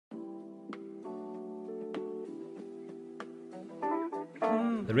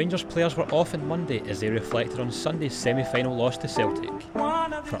the Rangers players were off on Monday as they reflected on Sunday's semi-final loss to Celtic.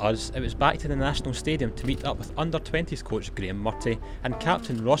 For us, it was back to the National Stadium to meet up with under-20s coach Graham Murty and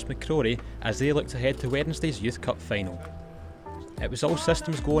captain Ross McCrory as they looked ahead to Wednesday's Youth Cup final. It was all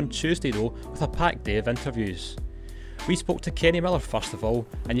systems go on Tuesday though, with a packed day of interviews. We spoke to Kenny Miller first of all,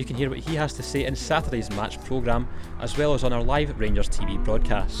 and you can hear what he has to say in Saturday's match programme, as well as on our live Rangers TV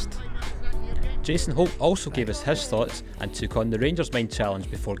broadcast. Jason Holt also gave us his thoughts and took on the Rangers Mind Challenge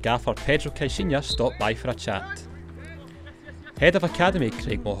before gaffer Pedro Caixinha stopped by for a chat. Head of Academy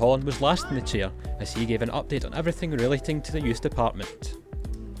Craig Mulholland was last in the chair as he gave an update on everything relating to the youth department.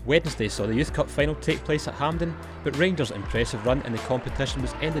 Wednesday saw the Youth Cup final take place at Hampden, but Rangers' impressive run in the competition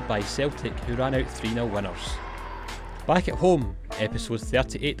was ended by Celtic, who ran out 3-0 winners. Back at home, episode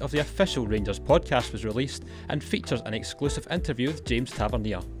 38 of the official Rangers podcast was released and features an exclusive interview with James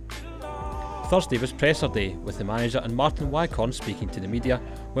Tavernier. Thursday was presser day, with the manager and Martin Waghorn speaking to the media,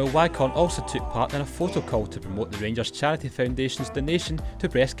 while Waghorn also took part in a photo call to promote the Rangers Charity Foundation's donation to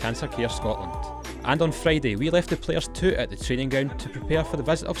Breast Cancer Care Scotland. And on Friday, we left the players to at the training ground to prepare for the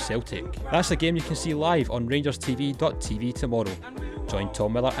visit of Celtic. That's a game you can see live on rangerstv.tv tomorrow. Join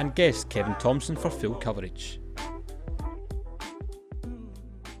Tom Miller and guest Kevin Thompson for full coverage.